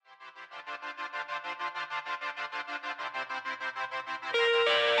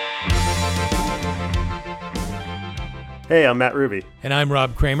Hey, I'm Matt Ruby. And I'm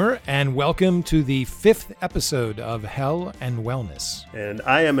Rob Kramer, and welcome to the 5th episode of Hell and Wellness. And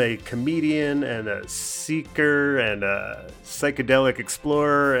I am a comedian and a seeker and a psychedelic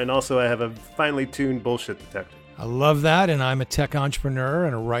explorer, and also I have a finely tuned bullshit detector. I love that, and I'm a tech entrepreneur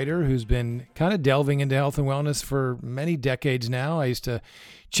and a writer who's been kind of delving into health and wellness for many decades now. I used to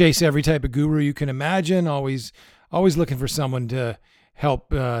chase every type of guru you can imagine, always looking for someone to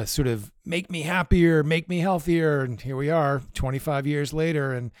help sort of make me happier, make me healthier. And here we are 25 years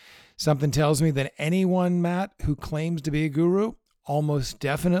later. And something tells me that anyone, Matt, who claims to be a guru, almost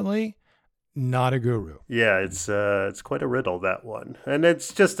definitely not a guru. Yeah, it's quite a riddle, that one. And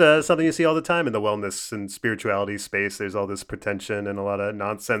it's just something you see all the time in the wellness and spirituality space. There's all this pretension and a lot of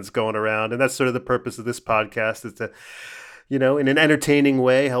nonsense going around. And that's sort of the purpose of this podcast, is to, in an entertaining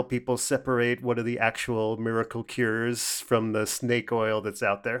way, help people separate what are the actual miracle cures from the snake oil that's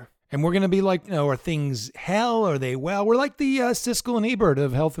out there. And we're going to be like, are things hell? Are they well? We're like the Siskel and Ebert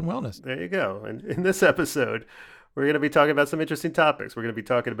of health and wellness. There you go. And in this episode, we're going to be talking about some interesting topics. We're going to be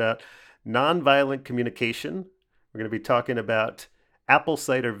talking about nonviolent communication. We're going to be talking about apple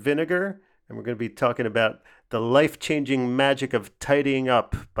cider vinegar. And we're going to be talking about the life-changing magic of tidying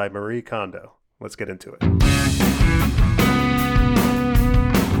up by Marie Kondo. Let's get into it.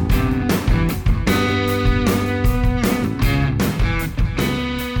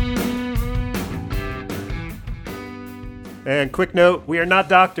 And quick note, we are not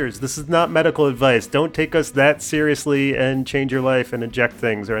doctors. This is not medical advice. Don't take us that seriously and change your life and inject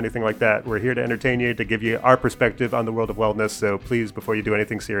things or anything like that. We're here to entertain you, to give you our perspective on the world of wellness. So please, before you do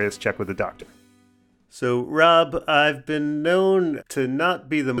anything serious, check with a doctor. So, Rob, I've been known to not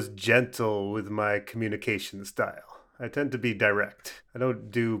be the most gentle with my communication style. I tend to be direct. I don't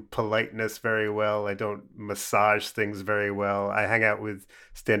do politeness very well. I don't massage things very well. I hang out with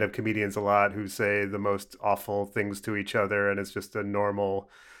stand-up comedians a lot who say the most awful things to each other, and it's just a normal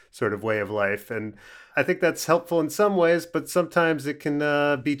sort of way of life. And I think that's helpful in some ways, but sometimes it can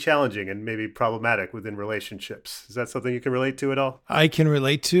be challenging and maybe problematic within relationships. Is that something you can relate to at all? I can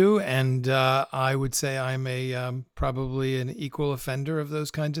relate to, and I would say I'm a probably an equal offender of those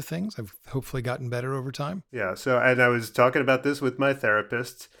kinds of things. I've hopefully gotten better over time. Yeah. So, and I was talking about this with my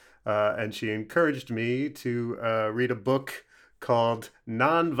therapist, and she encouraged me to read a book called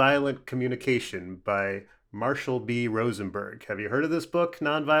Nonviolent Communication by Marshall B. Rosenberg. Have you heard of this book,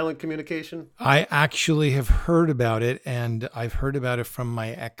 Nonviolent Communication? I actually have heard about it, and I've heard about it from my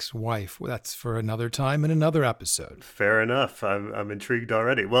ex-wife. That's for another time in another episode. Fair enough. I'm intrigued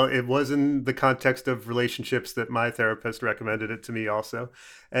already. Well, it was in the context of relationships that my therapist recommended it to me also.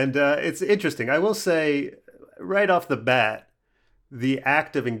 And it's interesting. I will say right off the bat, the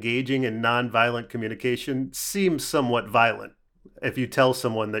act of engaging in nonviolent communication seems somewhat violent if you tell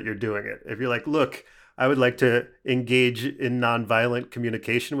someone that you're doing it. If you're like, look, I would like to engage in nonviolent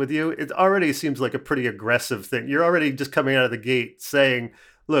communication with you, it already seems like a pretty aggressive thing. You're already just coming out of the gate saying,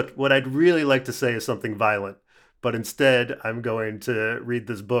 look, what I'd really like to say is something violent, but instead I'm going to read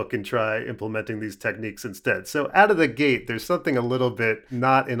this book and try implementing these techniques instead. So out of the gate, there's something a little bit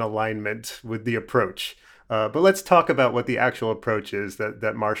not in alignment with the approach. But let's talk about what the actual approach is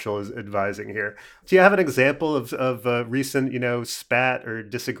that Marshall is advising here. Do you have an example of a recent, spat or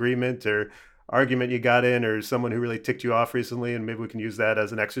disagreement or argument you got in, or someone who really ticked you off recently, and maybe we can use that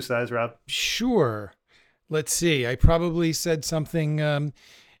as an exercise, Rob? Sure. Let's see. I probably said something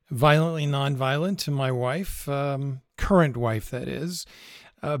violently nonviolent to my wife, current wife, that is,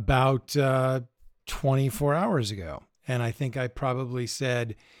 about 24 hours ago. And I think I probably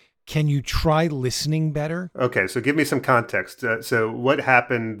said, can you try listening better? Okay, so give me some context. So what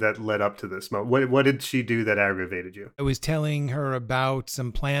happened that led up to this? What did she do that aggravated you? I was telling her about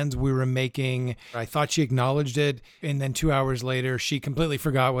some plans we were making. I thought she acknowledged it. And then 2 hours later, she completely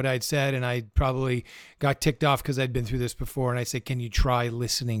forgot what I'd said. And I probably got ticked off because I'd been through this before. And I said, can you try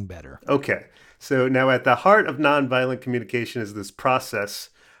listening better? Okay. So now at the heart of nonviolent communication is this process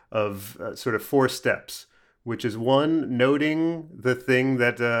of sort of 4 steps, which is 1, noting the thing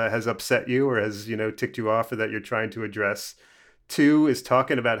that has upset you or has, ticked you off or that you're trying to address. 2 is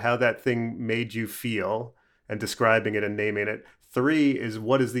talking about how that thing made you feel and describing it and naming it. 3 is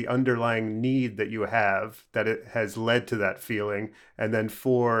what is the underlying need that you have that it has led to that feeling. And then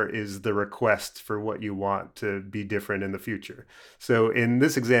 4 is the request for what you want to be different in the future. So in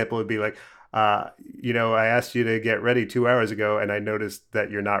this example, it'd be like, I asked you to get ready 2 hours ago and I noticed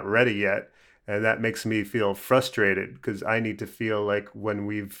that you're not ready yet. And that makes me feel frustrated because I need to feel like when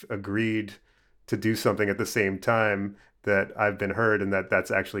we've agreed to do something at the same time that I've been heard and that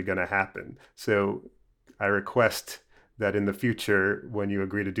that's actually going to happen. So I request that in the future, when you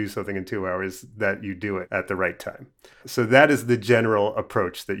agree to do something in 2 hours, that you do it at the right time. So that is the general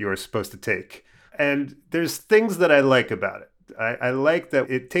approach that you are supposed to take. And there's things that I like about it. I like that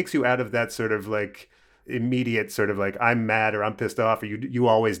it takes you out of that sort of like immediate sort of like I'm mad or I'm pissed off or you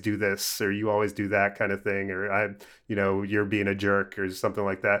always do this or you always do that kind of thing or you're being a jerk or something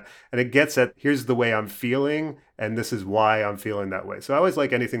like that. And it gets at here's the way I'm feeling and this is why I'm feeling that way. So I always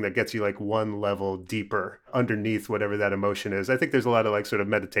like anything that gets you like one level deeper underneath whatever that emotion is. I think there's a lot of like sort of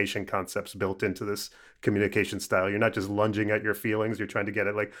meditation concepts built into this communication style. You're not just lunging at your feelings, you're trying to get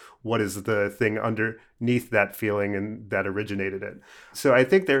at like what is the thing underneath that feeling and that originated it. So I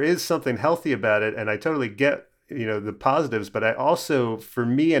think there is something healthy about it, and I totally get the positives, but I also, for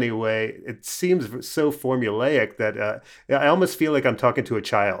me anyway, it seems so formulaic that I almost feel like I'm talking to a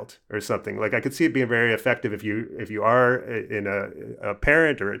child or something. Like I could see it being very effective if you are in a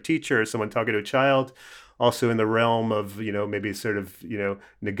parent or a teacher or someone talking to a child. Also in the realm of maybe sort of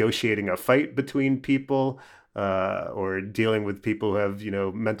negotiating a fight between people. Or dealing with people who have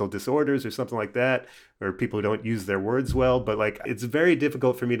mental disorders or something like that, or people who don't use their words well. But like it's very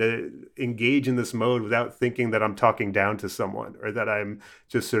difficult for me to engage in this mode without thinking that I'm talking down to someone or that I'm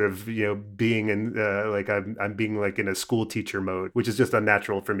just sort of being in like I'm being like in a school teacher mode, which is just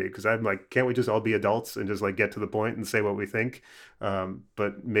unnatural for me because I'm like, can't we just all be adults and just like get to the point and say what we think?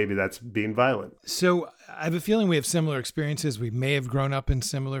 But maybe that's being violent. So I have a feeling we have similar experiences. We may have grown up in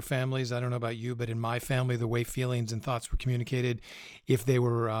similar families. I don't know about you, but in my family, the way feelings and thoughts were communicated, if they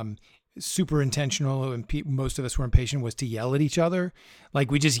were super intentional and most of us were impatient, was to yell at each other. Like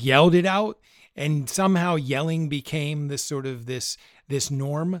we just yelled it out, and somehow yelling became this sort of this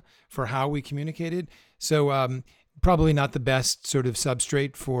norm for how we communicated. So probably not the best sort of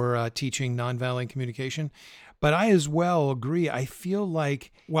substrate for teaching nonviolent communication. But I as well agree. I feel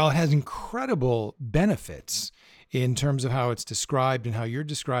like while it has incredible benefits in terms of how it's described and how you're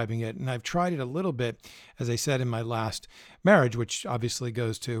describing it, and I've tried it a little bit, as I said, in my last marriage, which obviously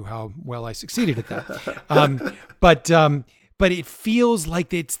goes to how well I succeeded at that. But it feels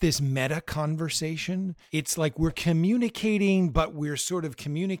like it's this meta conversation. It's like we're communicating, but we're sort of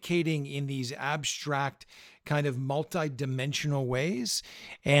communicating in these abstract kind of multi-dimensional ways.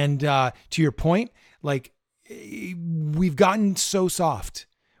 And to your point, like, we've gotten so soft.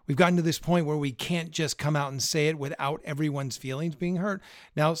 We've gotten to this point where we can't just come out and say it without everyone's feelings being hurt.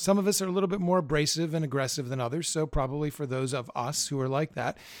 Now, some of us are a little bit more abrasive and aggressive than others. So probably for those of us who are like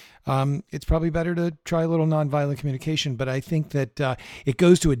that, it's probably better to try a little nonviolent communication. But I think that it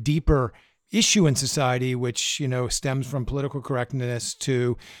goes to a deeper issue in society, which, stems from political correctness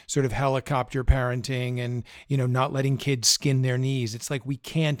to sort of helicopter parenting and, not letting kids skin their knees. It's like we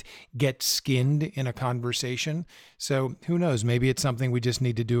can't get skinned in a conversation. So who knows? Maybe it's something we just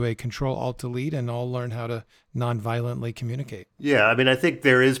need to do a Control-Alt-Delete and all learn how to non-violently communicate. Yeah, I mean, I think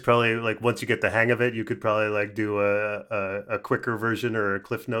there is probably like once you get the hang of it, you could probably like do a quicker version or a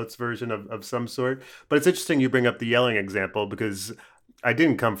Cliff Notes version of some sort. But it's interesting you bring up the yelling example because I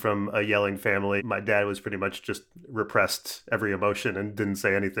didn't come from a yelling family. My dad was pretty much just repressed every emotion and didn't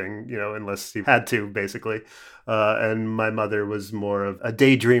say anything, unless he had to, basically. And my mother was more of a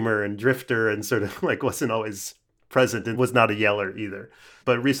daydreamer and drifter and sort of like wasn't always present and was not a yeller either.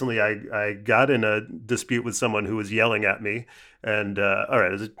 But recently I got in a dispute with someone who was yelling at me. And all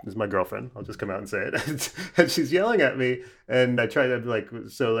right, this is my girlfriend. I'll just come out and say it. And she's yelling at me. And I tried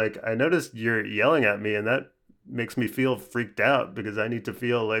to I noticed you're yelling at me and that makes me feel freaked out because I need to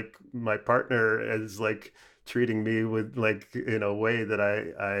feel like my partner is like treating me with like in a way that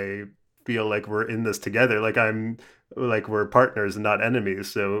I feel like we're in this together. Like we're partners and not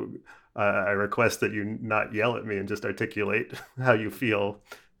enemies. So I request that you not yell at me and just articulate how you feel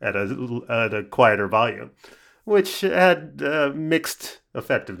at a quieter volume, which had mixed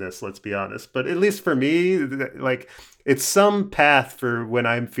effectiveness, let's be honest. But at least for me, like it's some path for when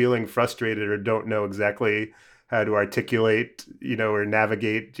I'm feeling frustrated or don't know exactly how to articulate, or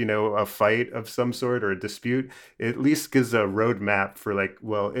navigate, a fight of some sort or a dispute. It at least gives a roadmap for like,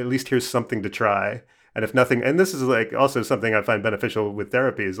 well, at least here's something to try. And if nothing, and this is like also something I find beneficial with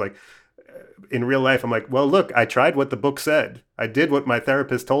therapy is like, in real life, I'm like, well, look, I tried what the book said. I did what my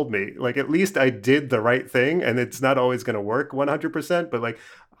therapist told me. Like, at least I did the right thing. And it's not always going to work 100%. But like,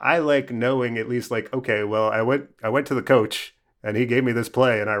 I like knowing at least like, okay, well, I went to the coach and he gave me this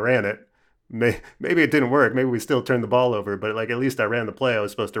play and I ran it. Maybe it didn't work. Maybe we still turned the ball over, but like at least I ran the play I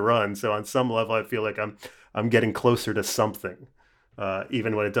was supposed to run. So on some level, I feel like I'm getting closer to something,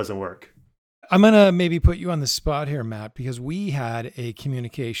 even when it doesn't work. I'm going to maybe put you on the spot here, Matt, because we had a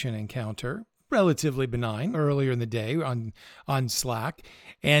communication encounter relatively benign earlier in the day on Slack,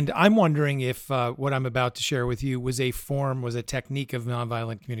 and I'm wondering if what I'm about to share with you was a technique of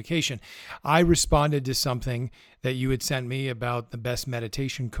nonviolent communication. I responded to something that you had sent me about the best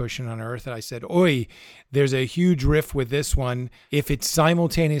meditation cushion on earth, and I said, "Oi, there's a huge riff with this one. If it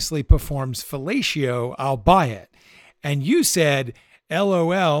simultaneously performs fellatio, I'll buy it." And you said,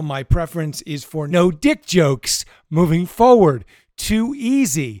 "LOL, my preference is for no dick jokes moving forward. Too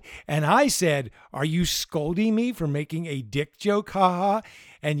easy." And I said, "Are you scolding me for making a dick joke? Haha."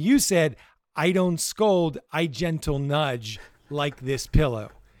 And you said, "I don't scold, I gentle nudge like this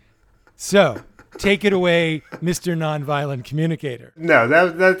pillow." So take it away, Mr. Nonviolent Communicator. No,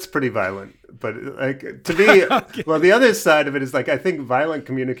 that's pretty violent. But like to me, Okay. well, the other side of it is like I think violent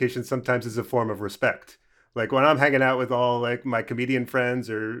communication sometimes is a form of respect. Like when I'm hanging out with all like my comedian friends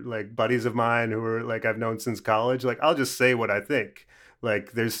or like buddies of mine who are like I've known since college, like I'll just say what I think.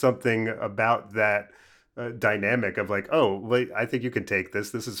 Like there's something about that dynamic of like, oh, wait, I think you can take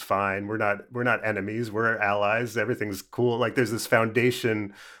this. This is fine. We're not enemies. We're allies. Everything's cool. Like there's this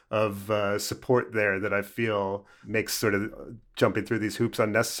foundation of support there that I feel makes sort of jumping through these hoops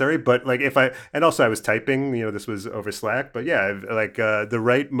unnecessary. But like if I and also I was typing, this was over Slack. But yeah, like the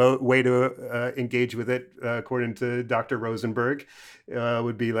right way to engage with it, according to Dr. Rosenberg,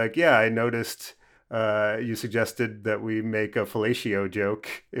 would be like, yeah, I noticed. You suggested that we make a fellatio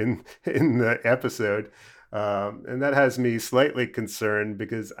joke in the episode, and that has me slightly concerned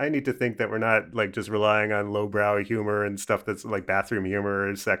because I need to think that we're not like just relying on lowbrow humor and stuff that's like bathroom humor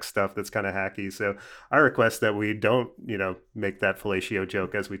and sex stuff that's kind of hacky. So I request that we don't, make that fellatio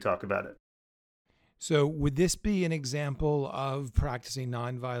joke as we talk about it. So would this be an example of practicing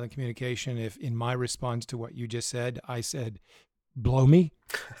nonviolent communication if in my response to what you just said, I said, "Blow me"?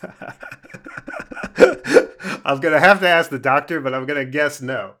 I'm going to have to ask the doctor, but I'm going to guess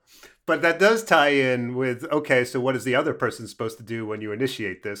no. But that does tie in with, okay, so what is the other person supposed to do when you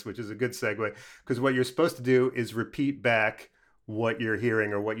initiate this, which is a good segue, because what you're supposed to do is repeat back what you're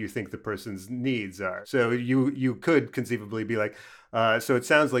hearing or what you think the person's needs are. So you could conceivably be like, so it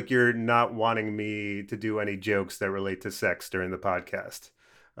sounds like you're not wanting me to do any jokes that relate to sex during the podcast.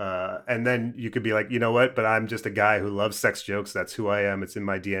 And then you could be like, you know what? But I'm just a guy who loves sex jokes. That's who I am. It's in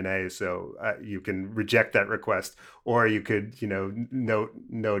my DNA. So you can reject that request, or you could,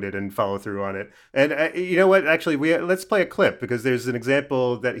 note it and follow through on it. And you know what? Actually, let's play a clip because there's an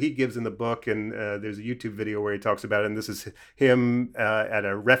example that he gives in the book, and there's a YouTube video where he talks about it. And this is him at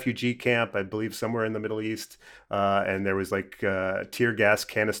a refugee camp, I believe, somewhere in the Middle East. And there was like tear gas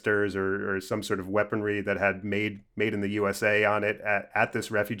canisters or some sort of weaponry that had made in the USA on it at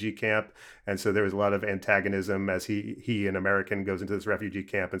this refugee camp. And so there was a lot of antagonism as he an American goes into this refugee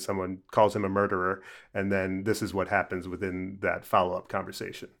camp and someone calls him a murderer. And then this is what happens within that follow-up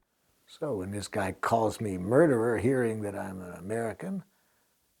conversation. So when this guy calls me murderer, hearing that I'm an American,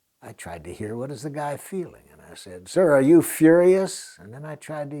 I tried to hear, what is the guy feeling? And I said, "Sir, are you furious?" And then I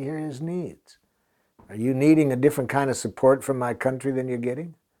tried to hear his needs. "Are you needing a different kind of support from my country than you're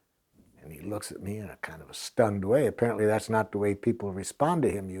getting?" And he looks at me in a kind of a stunned way. Apparently that's not the way people respond to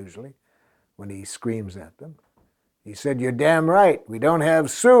him usually when he screams at them. He said, "You're damn right. We don't have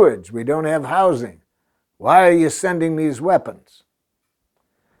sewage. We don't have housing. Why are you sending these weapons?"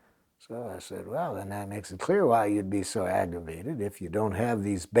 So I said, "Well, then that makes it clear why you'd be so aggravated. If you don't have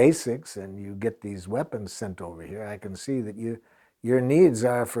these basics and you get these weapons sent over here, I can see that your needs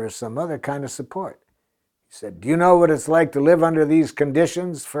are for some other kind of support." He said, "Do you know what it's like to live under these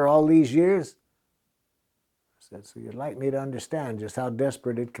conditions for all these years?" I said, "So you'd like me to understand just how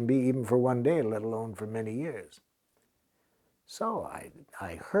desperate it can be even for one day, let alone for many years." So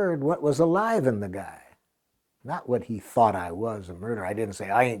I heard what was alive in the guy, not what he thought I was, a murderer. I didn't say,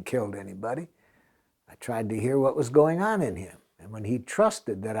 "I ain't killed anybody." I tried to hear what was going on in him. And when he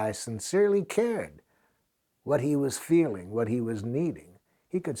trusted that I sincerely cared what he was feeling, what he was needing,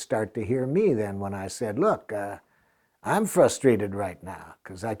 he could start to hear me then when I said, "Look, I'm frustrated right now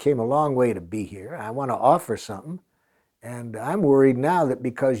because I came a long way to be here. I want to offer something. And I'm worried now that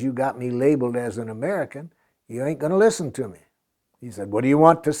because you got me labeled as an American, you ain't going to listen to me." He said, "What do you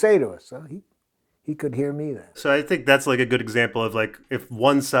want to say to us?" So he could hear me then. So I think that's like a good example of like if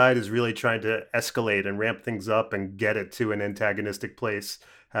one side is really trying to escalate and ramp things up and get it to an antagonistic place,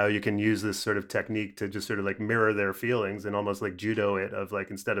 how you can use this sort of technique to just sort of like mirror their feelings and almost like judo it of like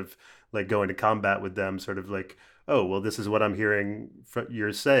instead of like going to combat with them, sort of like, oh, well, this is what I'm hearing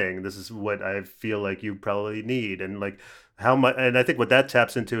you're saying. This is what I feel like you probably need. And like how much, and I think what that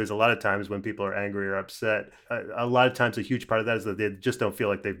taps into is a lot of times when people are angry or upset, a lot of times a huge part of that is that they just don't feel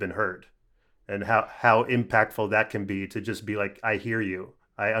like they've been heard. And how impactful that can be to just be like, I hear you.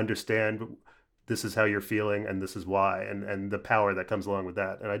 I understand this is how you're feeling and this is why, and the power that comes along with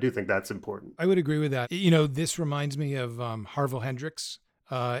that. And I do think that's important. I would agree with that. This reminds me of Harville Hendrix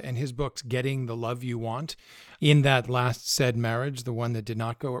and his books, Getting the Love You Want. In that last said marriage, the one that did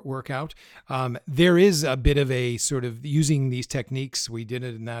not work out, there is a bit of a sort of using these techniques. We did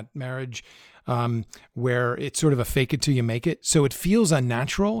it in that marriage where it's sort of a fake it till you make it. So it feels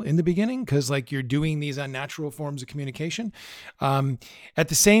unnatural in the beginning because like you're doing these unnatural forms of communication. At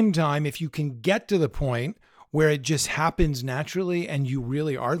the same time, if you can get to the point where it just happens naturally and you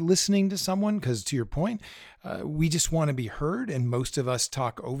really are listening to someone, because to your point, we just want to be heard and most of us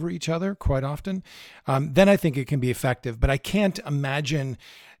talk over each other quite often, then I think it can be effective. But I can't imagine,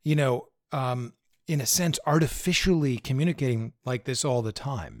 in a sense, artificially communicating like this all the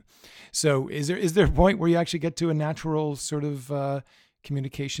time. So is there a point where you actually get to a natural sort of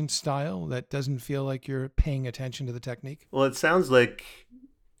communication style that doesn't feel like you're paying attention to the technique? Well, it sounds like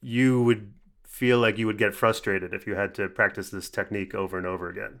you would feel like you would get frustrated if you had to practice this technique over and over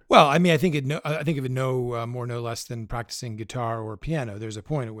again. Well, I mean, I think of it no more, no less than practicing guitar or piano. There's a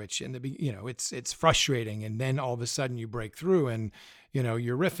point at which, it's frustrating, and then all of a sudden you break through, and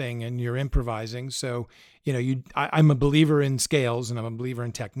you're riffing and you're improvising. So, I'm a believer in scales and I'm a believer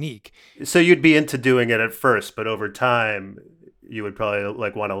in technique. So you'd be into doing it at first, but over time, you would probably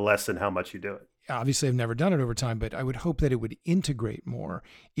like want to lessen how much you do it. Obviously, I've never done it over time, but I would hope that it would integrate more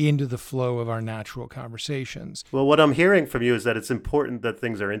into the flow of our natural conversations. Well, what I'm hearing from you is that it's important that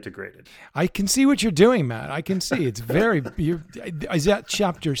things are integrated. I can see what you're doing, Matt. I can see it's very. Is that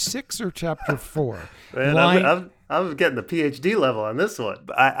chapter 6 or chapter 4? Man, I'm getting the PhD level on this one.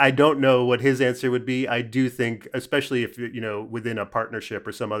 I don't know what his answer would be. I do think, especially if, within a partnership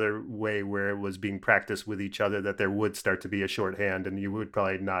or some other way where it was being practiced with each other, that there would start to be a shorthand and you would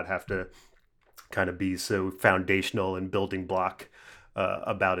probably not have to kind of be so foundational and building block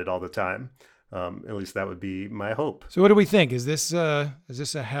about it all the time. At least that would be my hope. So what do we think? Is this a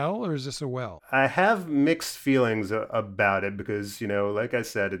hell or is this a well? I have mixed feelings about it because, like I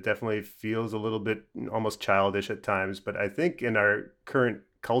said, it definitely feels a little bit almost childish at times. But I think in our current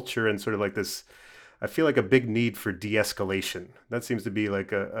culture and sort of like this, I feel like a big need for de-escalation. That seems to be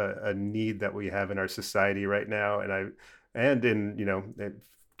like a need that we have in our society right now.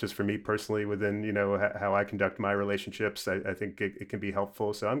 Just for me personally, within, how I conduct my relationships, I think it can be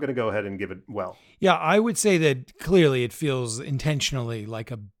helpful. So I'm going to go ahead and give it well. Yeah, I would say that clearly it feels intentionally like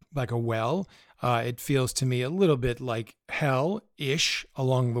a well. It feels to me a little bit like hell-ish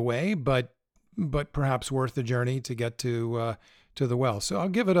along the way, but perhaps worth the journey to get to the well. So I'll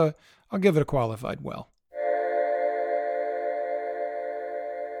give it a qualified well.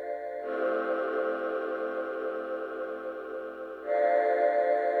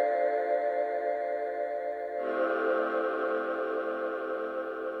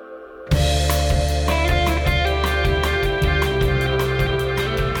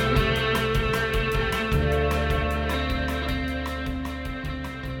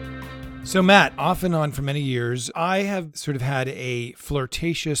 So Matt, off and on for many years, I have sort of had a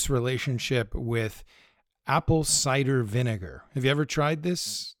flirtatious relationship with apple cider vinegar. Have you ever tried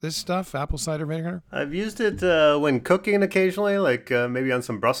this stuff, apple cider vinegar? I've used it when cooking occasionally, like maybe on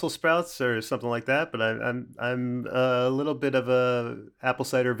some Brussels sprouts or something like that. But I'm a little bit of a apple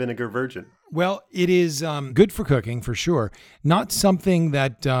cider vinegar virgin. Well, it is good for cooking for sure. Not something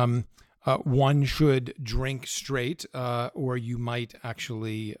that one should drink straight, or you might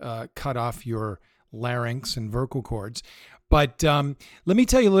actually cut off your larynx and vocal cords. But let me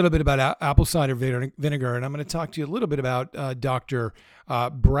tell you a little bit about apple cider vinegar, and I'm going to talk to you a little bit about Dr.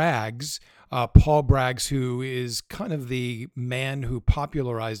 Bragg's, Paul Bragg's, who is kind of the man who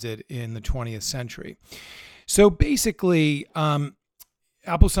popularized it in the 20th century. So basically,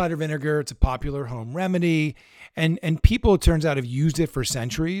 apple cider vinegar, it's a popular home remedy, and people, it turns out, have used it for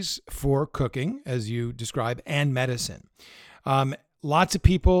centuries for cooking, as you describe, and medicine. Lots of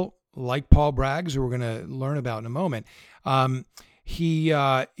people like Paul Bragg, who we're going to learn about in a moment. He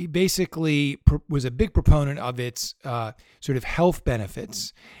basically was a big proponent of its sort of health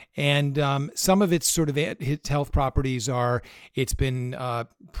benefits. And some of its sort of its health properties are, it's been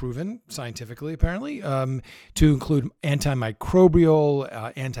proven scientifically, apparently, to include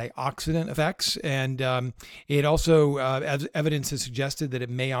antimicrobial, antioxidant effects. And it also, evidence has suggested that it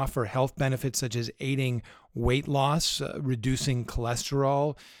may offer health benefits such as aiding weight loss, reducing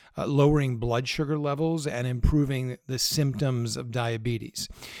cholesterol, lowering blood sugar levels, and improving the symptoms of diabetes.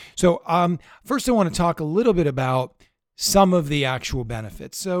 So first I want to talk a little bit about some of the actual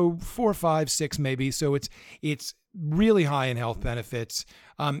benefits. So 4, 5, 6 maybe. So it's really high in health benefits.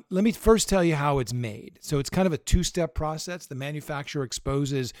 Let me first tell you how it's made. So it's kind of a two-step process. The manufacturer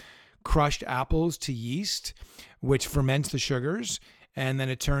exposes crushed apples to yeast, which ferments the sugars, and then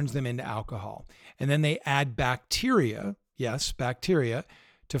it turns them into alcohol. And then they add bacteria, yes, bacteria,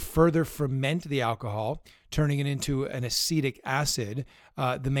 to further ferment the alcohol, turning it into an acetic acid,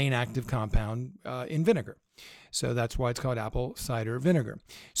 the main active compound in vinegar. So that's why it's called apple cider vinegar.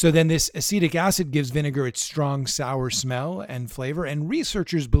 So then this acetic acid gives vinegar its strong sour smell and flavor. And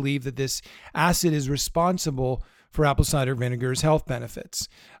researchers believe that this acid is responsible for apple cider vinegar's health benefits.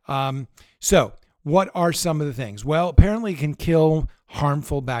 So what are some of the things? Well, apparently it can kill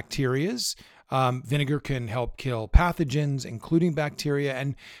harmful bacterias. Vinegar can help kill pathogens, including bacteria.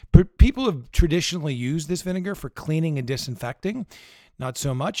 And people have traditionally used this vinegar for cleaning and disinfecting. Not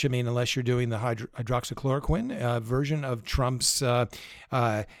so much. I mean, unless you're doing the hydroxychloroquine version of Trump's, kill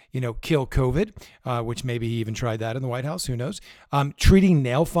COVID, which maybe he even tried that in the White House. Who knows? Treating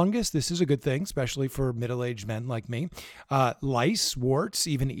nail fungus. This is a good thing, especially for middle-aged men like me. Lice, warts,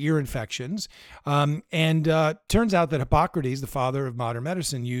 even ear infections. And turns out that Hippocrates, the father of modern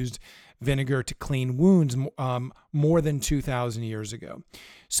medicine, used vinegar to clean wounds more than 2,000 years ago.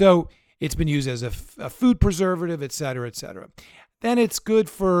 So it's been used as a food preservative, et cetera, et cetera. Then it's good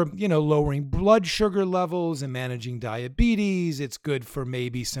for, lowering blood sugar levels and managing diabetes. It's good for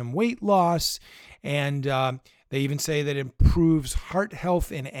maybe some weight loss. And they even say that it improves heart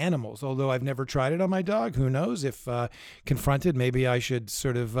health in animals, although I've never tried it on my dog. Who knows? If confronted, maybe I should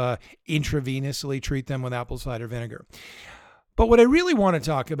sort of intravenously treat them with apple cider vinegar. But what I really want to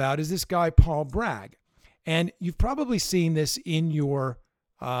talk about is this guy, Paul Bragg. And you've probably seen this in your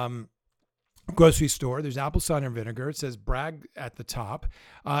grocery store. There's apple cider vinegar. It says Bragg at the top.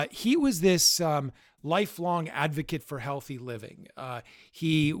 He was this lifelong advocate for healthy living.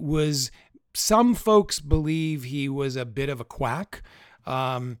 Some folks believe he was a bit of a quack.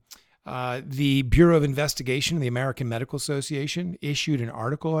 The Bureau of Investigation of the American Medical Association issued an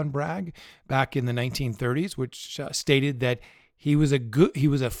article on Bragg back in the 1930s, which stated that he was a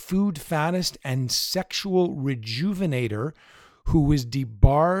food faddist and sexual rejuvenator who was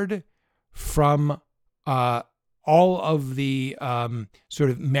debarred from all of the sort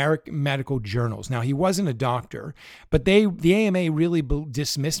of medical journals. Now, he wasn't a doctor, but the AMA really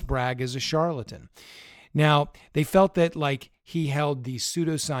dismissed Bragg as a charlatan. Now, they felt that he held these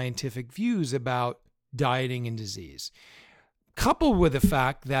pseudoscientific views about dieting and disease. Coupled with the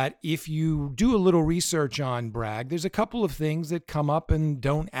fact that if you do a little research on Bragg, there's a couple of things that come up and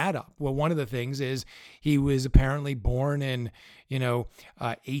don't add up. Well, one of the things is he was apparently born in,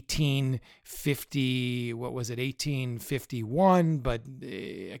 1851, but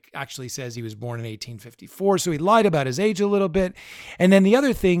it actually says he was born in 1854. So he lied about his age a little bit. And then the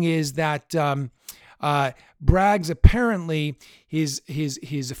other thing is that Bragg's apparently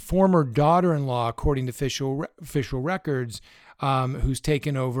his former daughter-in-law, according to official records, who's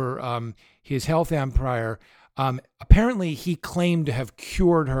taken over his health empire. Apparently, he claimed to have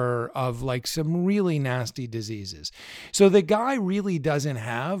cured her of some really nasty diseases. So the guy really doesn't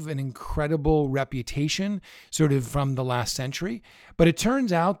have an incredible reputation, sort of from the last century. But it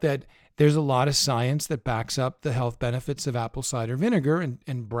turns out that there's a lot of science that backs up the health benefits of apple cider vinegar,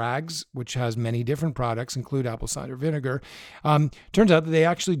 and Bragg's, which has many different products, include apple cider vinegar. Turns out that they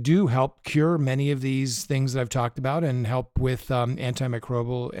actually do help cure many of these things that I've talked about and help with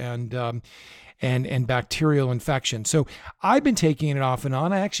antimicrobial and bacterial infection. So I've been taking it off and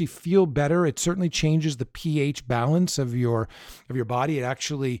on. I actually feel better. It certainly changes the pH balance of your body. It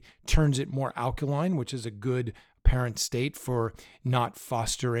actually turns it more alkaline, which is a good apparent state for not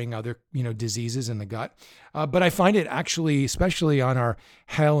fostering other, diseases in the gut. But I find it actually, especially on our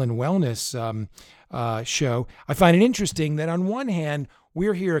health and wellness show, I find it interesting that on one hand,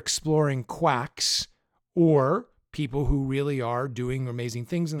 we're here exploring quacks or people who really are doing amazing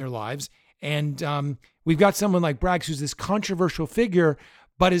things in their lives. And we've got someone like Bragg, who's this controversial figure,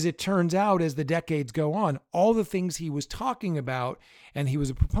 but as it turns out, as the decades go on, all the things he was talking about and he was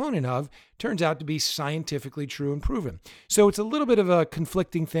a proponent of turns out to be scientifically true and proven. So it's a little bit of a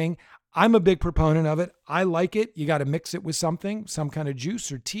conflicting thing. I'm a big proponent of it. I like it. You got to mix it with something, some kind of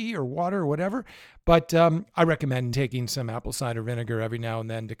juice or tea or water or whatever. But I recommend taking some apple cider vinegar every now and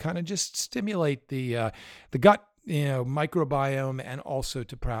then to kind of just stimulate the gut microbiome, and also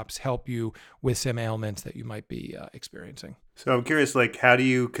to perhaps help you with some ailments that you might be experiencing. So I'm curious, how do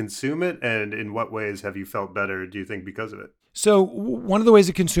you consume it, and in what ways have you felt better, do you think, because of it? So one of the ways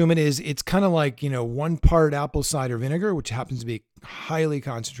to consume it is it's kind of 1 part apple cider vinegar, which happens to be highly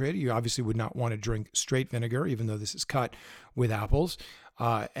concentrated. You obviously would not want to drink straight vinegar, even though this is cut with apples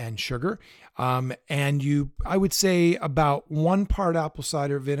and sugar. And I would say about 1 part apple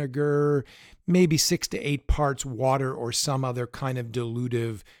cider vinegar, maybe 6 to 8 parts water or some other kind of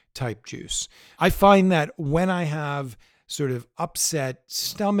dilutive type juice. I find that when I have sort of upset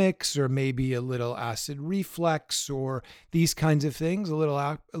stomachs or maybe a little acid reflux or these kinds of things, a little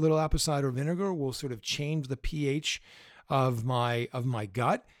apple cider vinegar will sort of change the pH of my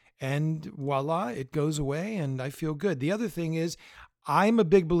gut, and voila, it goes away and I feel good. The other thing is, I'm a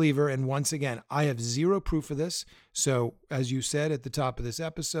big believer, and once again, I have zero proof of this. So, as you said at the top of this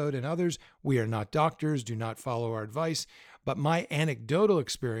episode and others, we are not doctors, do not follow our advice. But my anecdotal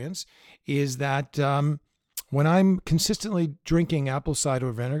experience is that when I'm consistently drinking apple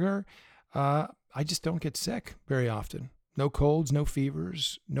cider vinegar, I just don't get sick very often. No colds, no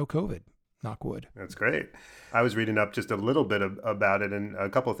fevers, no COVID. Knock wood. That's great. I was reading up just a little bit about it, and a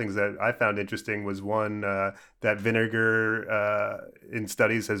couple of things that I found interesting was one, that vinegar in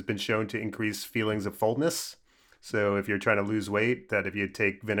studies has been shown to increase feelings of fullness. So if you're trying to lose weight, that if you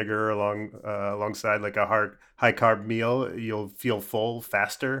take vinegar alongside like a high carb meal, you'll feel full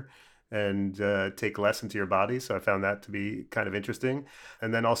faster and take less into your body. So I found that to be kind of interesting.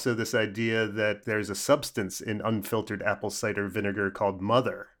 And then also this idea that there's a substance in unfiltered apple cider vinegar called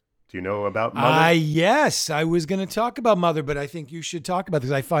mother. Do you know about mother? Yes, I was going to talk about mother, but I think you should talk about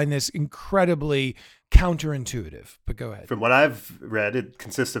this. I find this incredibly counterintuitive, but go ahead. From what I've read, it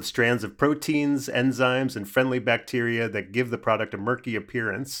consists of strands of proteins, enzymes, and friendly bacteria that give the product a murky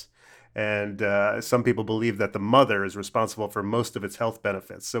appearance. And some people believe that the mother is responsible for most of its health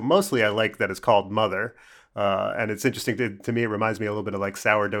benefits. So mostly I like that it's called mother. And it's interesting to me, it reminds me a little bit of like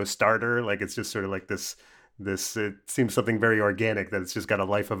sourdough starter. Like it's just sort of like this, it seems something very organic, that it's just got a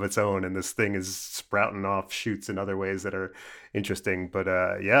life of its own, and this thing is sprouting off shoots in other ways that are interesting. But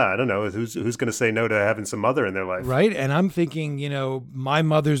yeah, I don't know who's going to say no to having some mother in their life, right? And I'm thinking, my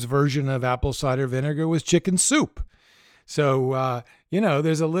mother's version of apple cider vinegar was chicken soup. So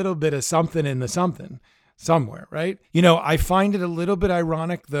there's a little bit of something in the something somewhere, right? I find it a little bit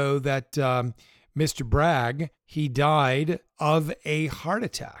ironic though that Mr. Bragg, he died of a heart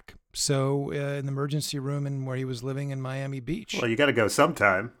attack. So in the emergency room and where he was living in Miami Beach. Well, you got to go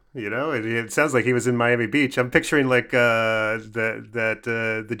sometime. It sounds like he was in Miami Beach. I'm picturing like the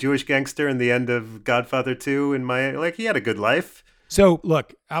Jewish gangster in the end of Godfather 2 in Miami. Like he had a good life. So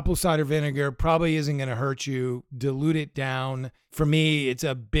look, apple cider vinegar probably isn't going to hurt you. Dilute it down. For me, it's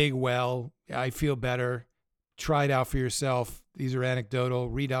a big well. I feel better. Try it out for yourself. These are anecdotal.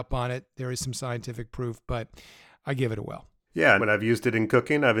 Read up on it. There is some scientific proof, but I give it a well. Yeah, when I've used it in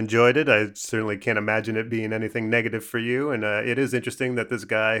cooking, I've enjoyed it. I certainly can't imagine it being anything negative for you. And it is interesting that this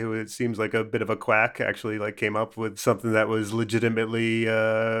guy, who it seems like a bit of a quack, actually like came up with something that was legitimately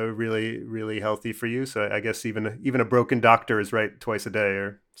really, really healthy for you. So I guess even a broken doctor is right twice a day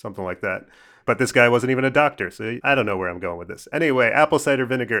or something like that. But this guy wasn't even a doctor, so I don't know where I'm going with this. Anyway, apple cider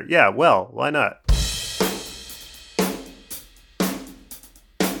vinegar. Yeah, well, why not?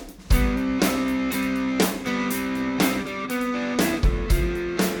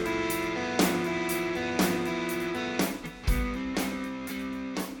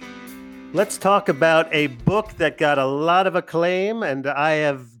 Let's talk about a book that got a lot of acclaim and I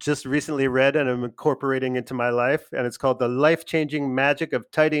have just recently read and I'm incorporating into my life. And it's called The Life-Changing Magic of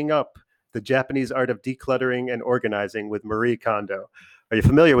Tidying Up, The Japanese Art of Decluttering and Organizing with Marie Kondo. Are you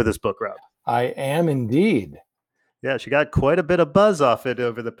familiar with this book, Rob? I am indeed. Yeah, she got quite a bit of buzz off it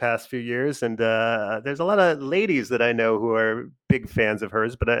over the past few years. And there's a lot of ladies that I know who are big fans of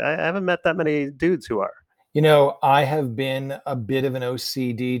hers, but I haven't met that many dudes who are. I have been a bit of an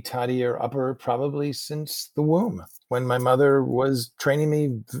OCD tidier upper probably since the womb, when my mother was training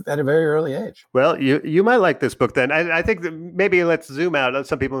me at a very early age. Well, you might like this book then. I think that maybe let's zoom out.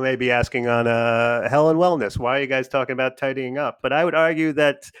 Some people may be asking on Health and Wellness, why are you guys talking about tidying up? But I would argue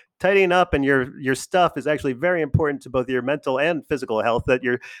that tidying up and your stuff is actually very important to both your mental and physical health, that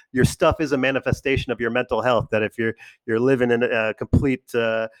your stuff is a manifestation of your mental health, that if you're living in a complete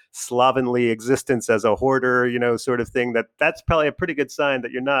slovenly existence as a hoarder, sort of thing, that's probably a pretty good sign that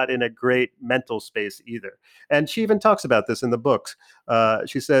you're not in a great mental space either. And she even talks about this in the books.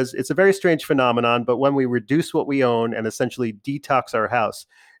 She says, it's a very strange phenomenon, but when we reduce what we own and essentially detox our house,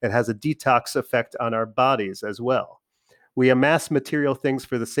 it has a detox effect on our bodies as well. We amass material things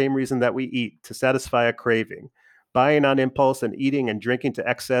for the same reason that we eat, to satisfy a craving. Buying on impulse and eating and drinking to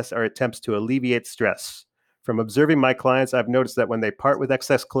excess are attempts to alleviate stress. From observing my clients, I've noticed that when they part with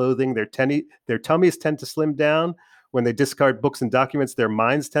excess clothing, their tummies tend to slim down. When they discard books and documents, their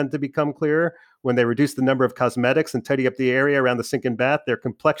minds tend to become clearer. When they reduce the number of cosmetics and tidy up the area around the sink and bath, their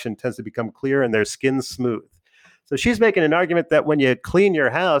complexion tends to become clear and their skin smooth. So she's making an argument that when you clean your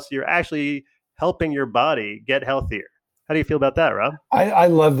house, you're actually helping your body get healthier. How do you feel about that, Rob? I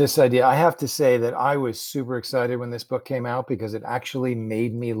love this idea. I have to say that I was super excited when this book came out because it actually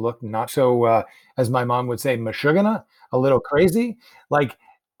made me look not so, as my mom would say, mashugana, a little crazy. Like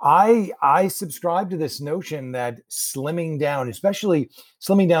I subscribe to this notion that slimming down, especially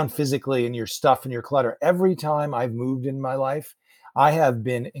slimming down physically and your stuff and your clutter, every time I've moved in my life, I have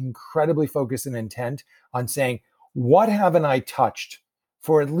been incredibly focused and intent on saying, what haven't I touched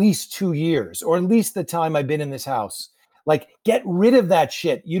for at least 2 years, or at least the time I've been in this house? Like, get rid of that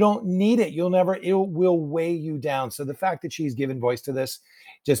shit. You don't need it. It will weigh you down. So the fact that she's given voice to this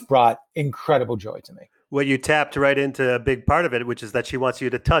just brought incredible joy to me. Well, you tapped right into a big part of it, which is that she wants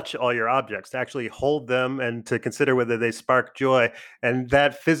you to touch all your objects, to actually hold them and to consider whether they spark joy. And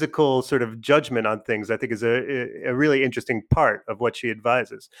that physical sort of judgment on things, I think, is a really interesting part of what she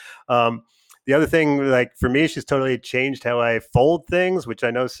advises. The other thing, like for me, she's totally changed how I fold things, which I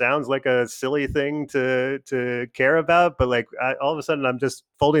know sounds like a silly thing to care about, but like all of a sudden, I'm just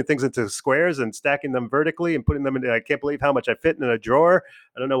folding things into squares and stacking them vertically and putting them in. I can't believe how much I fit in a drawer.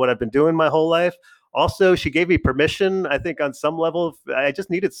 I don't know what I've been doing my whole life. Also, she gave me permission. I think on some level, I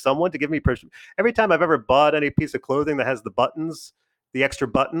just needed someone to give me permission. Every time I've ever bought any piece of clothing that has the buttons, the extra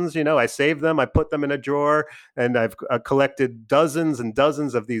buttons, I save them, I put them in a drawer, and I've collected dozens and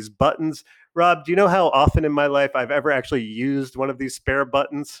dozens of these buttons. Rob, do you know how often in my life I've ever actually used one of these spare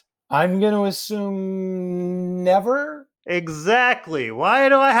buttons? I'm going to assume never. Exactly. Why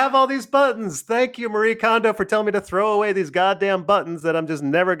do I have all these buttons? Thank you, Marie Kondo, for telling me to throw away these goddamn buttons that I'm just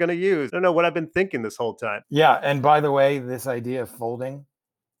never going to use. I don't know what I've been thinking this whole time. Yeah. And by the way, this idea of folding,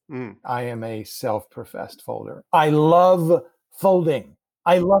 Mm. I am a self-professed folder. I love folding.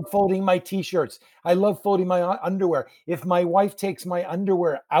 I love folding my t-shirts. I love folding my underwear. If my wife takes my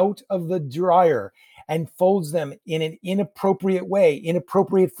underwear out of the dryer and folds them in an inappropriate way,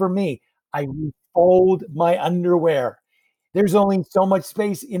 inappropriate for me, I fold my underwear. There's only so much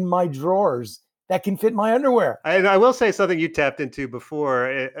space in my drawers that can fit my underwear. I will say something you tapped into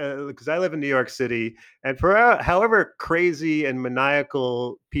before, because I live in New York City, and for however crazy and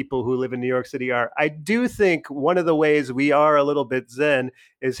maniacal people who live in New York City are, I do think one of the ways we are a little bit zen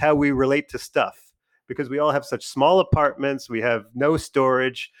is how we relate to stuff. Because we all have such small apartments, we have no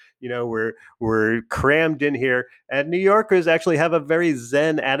storage. We're crammed in here, and New Yorkers actually have a very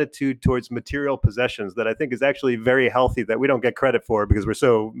zen attitude towards material possessions that I think is actually very healthy, that we don't get credit for because we're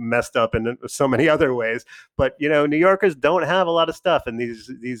so messed up in so many other ways. But New Yorkers don't have a lot of stuff, and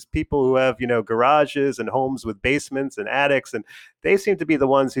these people who have garages and homes with basements and attics, and they seem to be the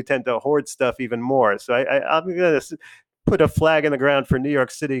ones who tend to hoard stuff even more. So I'm gonna put a flag in the ground for New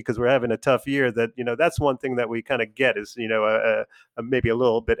York City because we're having a tough year. That that's one thing that we kind of get is maybe a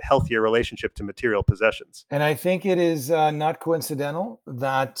little bit healthier relationship to material possessions. And I think it is not coincidental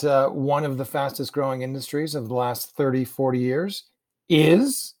that one of the fastest growing industries of the last 30, 40 years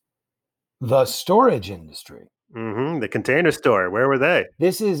is the storage industry. Mm-hmm. The Container Store. Where were they?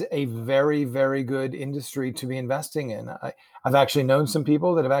 This is a very, very good industry to be investing in. I've actually known some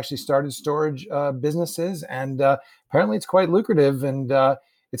people that have actually started storage businesses, and apparently it's quite lucrative, and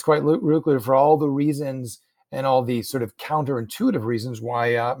it's quite lucrative for all the reasons and all the sort of counterintuitive reasons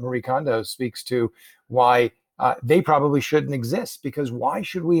why Marie Kondo speaks to why they probably shouldn't exist. Because why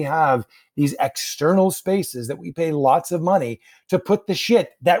should we have these external spaces that we pay lots of money to put the shit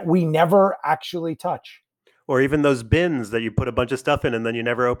that we never actually touch? Or even those bins that you put a bunch of stuff in and then you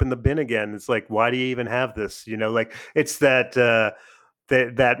never open the bin again. It's like, why do you even have this? Like it's that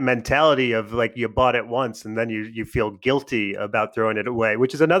mentality of like you bought it once and then you feel guilty about throwing it away,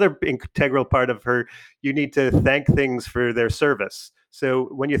 which is another integral part of her. You need to thank things for their service. So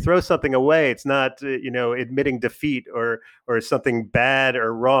when you throw something away, it's not admitting defeat or something bad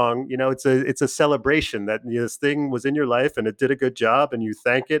or wrong. It's a celebration that this thing was in your life and it did a good job, and you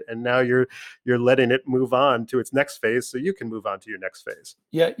thank it, and now you're letting it move on to its next phase so you can move on to your next phase.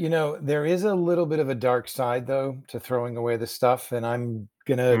 Yeah, there is a little bit of a dark side though to throwing away the stuff, and I'm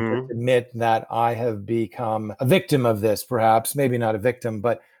gonna just admit that I have become a victim of this. Perhaps, maybe not a victim,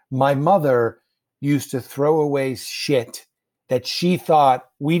 but my mother used to throw away shit that she thought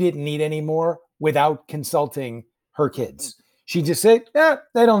we didn't need anymore without consulting her kids. She just said, "Yeah,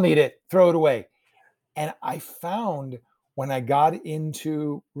 they don't need it. Throw it away." And I found when I got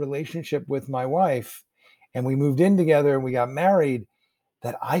into relationship with my wife and we moved in together and we got married,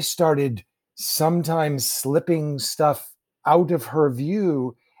 that I started sometimes slipping stuff out of her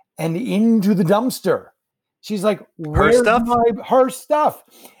view and into the dumpster. She's like, Her "Where's stuff? her stuff?"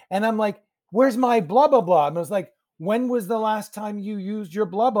 And I'm like, "Where's my blah, blah, blah?" And I was like, "When was the last time you used your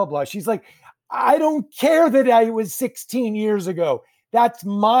blah, blah, blah?" She's like, "I don't care that I was 16 years ago. That's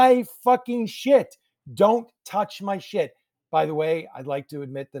my fucking shit. Don't touch my shit." by the way, I'd like to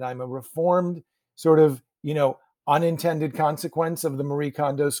admit that I'm a reformed sort of, unintended consequence of the Marie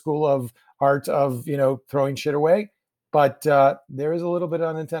Kondo school of art of, throwing shit away. But there is a little bit of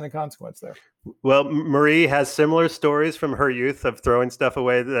unintended consequence there. Well, Marie has similar stories from her youth of throwing stuff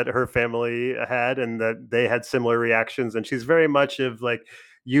away that her family had, and that they had similar reactions. And she's very much of like,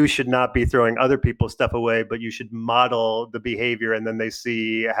 you should not be throwing other people's stuff away, but you should model the behavior, and then they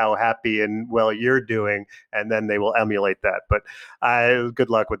see how happy and well you're doing, and then they will emulate that. But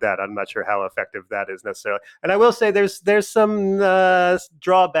good luck with that. I'm not sure how effective that is necessarily. And I will say there's some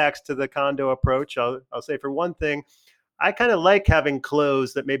drawbacks to the Kondo approach. I'll say, for one thing, I kind of like having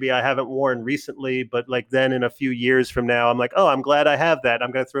clothes that maybe I haven't worn recently, but like then in a few years from now, I'm like, oh, I'm glad I have that. I'm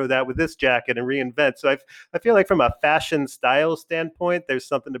going to throw that with this jacket and reinvent. So I feel like from a fashion style standpoint, there's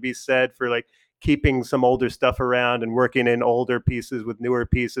something to be said for like keeping some older stuff around and working in older pieces with newer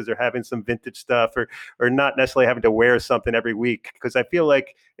pieces, or having some vintage stuff, or not necessarily having to wear something every week. Because I feel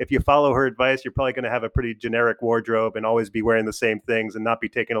like if you follow her advice, you're probably going to have a pretty generic wardrobe and always be wearing the same things and not be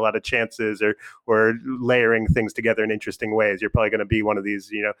taking a lot of chances or layering things together in interesting ways. You're probably going to be one of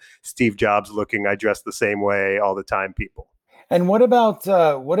these, Steve Jobs looking, I dress the same way all the time people. And what about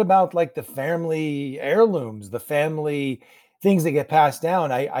like the family heirlooms, the family things that get passed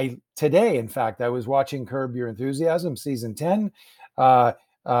down? I today, in fact, I was watching Curb Your Enthusiasm season 10,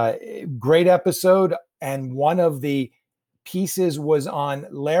 great episode, and one of the pieces was on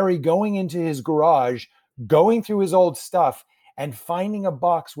Larry going into his garage, going through his old stuff, and finding a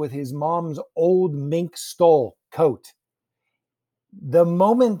box with his mom's old mink stole coat. The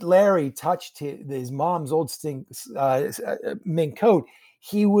moment Larry touched his mom's old mink coat,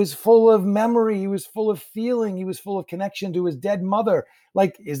 he was full of memory. He was full of feeling. He was full of connection to his dead mother.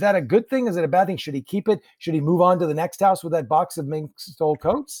 Like, is that a good thing? Is it a bad thing? Should he keep it? Should he move on to the next house with that box of mink stole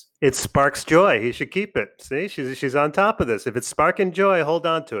coats? It sparks joy. He should keep it. See, she's on top of this. If it's sparking joy, hold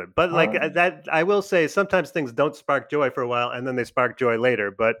on to it. But like that, I will say sometimes things don't spark joy for a while, and then they spark joy later.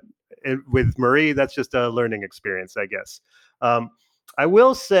 But with Marie, that's just a learning experience, I guess. I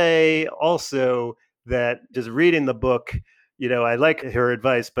will say also that just reading the book, I like her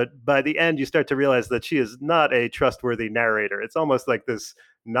advice, but by the end, you start to realize that she is not a trustworthy narrator. It's almost like this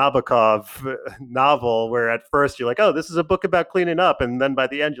Nabokov novel where at first you're like, oh, this is a book about cleaning up. And then by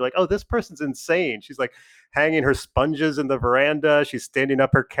the end, you're like, oh, this person's insane. She's like hanging her sponges in the veranda. She's standing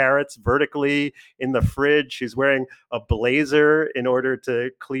up her carrots vertically in the fridge. She's wearing a blazer in order to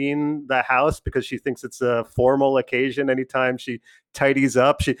clean the house because she thinks it's a formal occasion anytime she tidies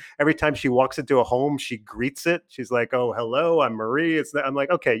up. Every time she walks into a home, she greets it. She's like, oh, hello, I'm Marie. I'm like,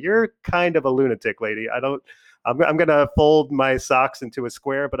 okay, you're kind of a lunatic, lady. I'm going to fold my socks into a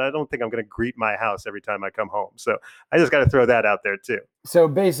square, but I don't think I'm going to greet my house every time I come home. So I just got to throw that out there too. So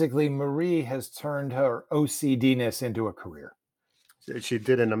basically, Marie has turned her OCD-ness into a career. She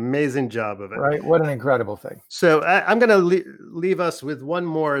did an amazing job of it. Right? What an incredible thing. So I'm going to leave us with one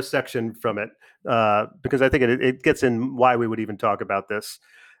more section from it because I think it gets in why we would even talk about this.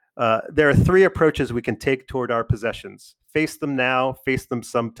 There are three approaches we can take toward our possessions. Face them now, face them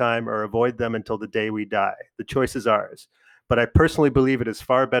sometime, or avoid them until the day we die. The choice is ours. But I personally believe it is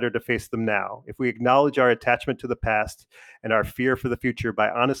far better to face them now. If we acknowledge our attachment to the past and our fear for the future by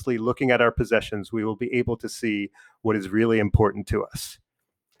honestly looking at our possessions, we will be able to see what is really important to us.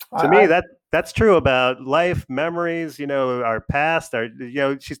 To me, that's true about life, memories, our past,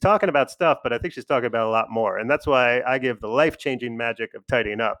 she's talking about stuff, but I think she's talking about a lot more. And that's why I give the life-changing magic of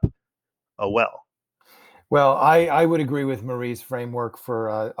tidying up a well. Well, I would agree with Marie's framework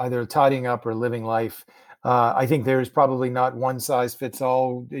for either tidying up or living life. I think there's probably not one size fits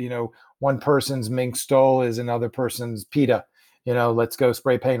all. One person's mink stole is another person's pita. Let's go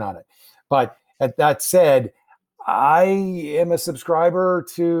spray paint on it. But that said, I am a subscriber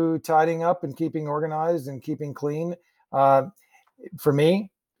to tidying up and keeping organized and keeping clean. For me,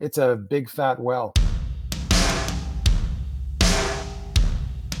 it's a big fat well.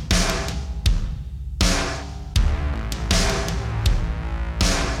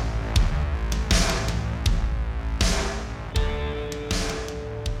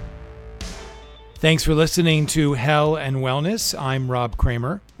 Thanks for listening to Hell and Wellness. I'm Rob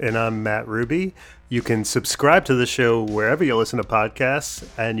Kramer. And I'm Matt Ruby. You can subscribe to the show wherever you listen to podcasts,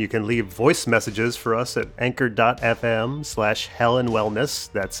 and you can leave voice messages for us at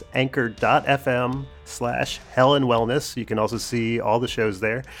anchor.fm/hellandwellness. That's anchor.fm/hellandwellness. You can also see all the shows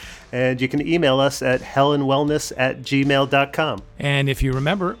there. And you can email us at hellandwellness@gmail.com. And if you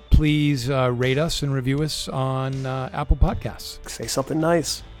remember, please rate us and review us on Apple Podcasts. Say something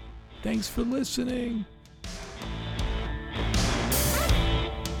nice. Thanks for listening.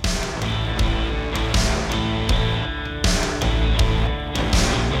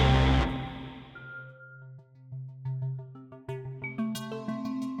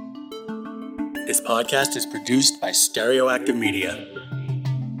 podcast is produced by Stereoactive Media.